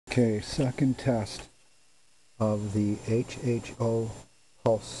Okay, second test of the HHO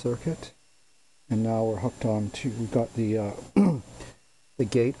pulse circuit, and now we're hooked on to, we've got the the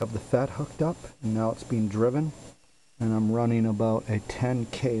gate of the FET hooked up, and now it's being driven, and I'm running about a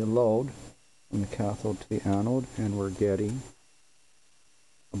 10K load from the cathode to the anode, and we're getting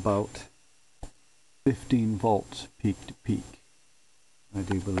about 15 volts peak to peak, I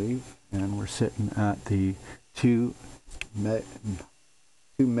do believe, and we're sitting at the 2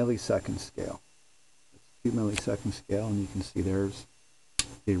 millisecond scale. 2 millisecond scale, and you can see there's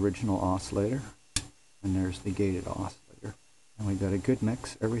the original oscillator and there's the gated oscillator, and we got a good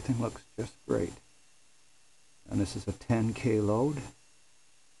mix. Everything looks just great, and this is a 10K load.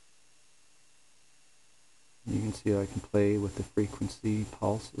 You can see I can play with the frequency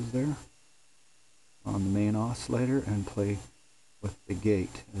pulses there on the main oscillator and play with the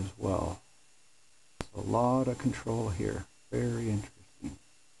gate as well. So a lot of control here, very interesting.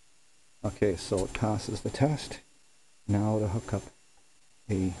 Okay, so it passes the test. Now to hook up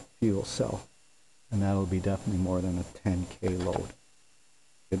a fuel cell, and that'll be definitely more than a 10K load.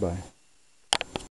 Goodbye.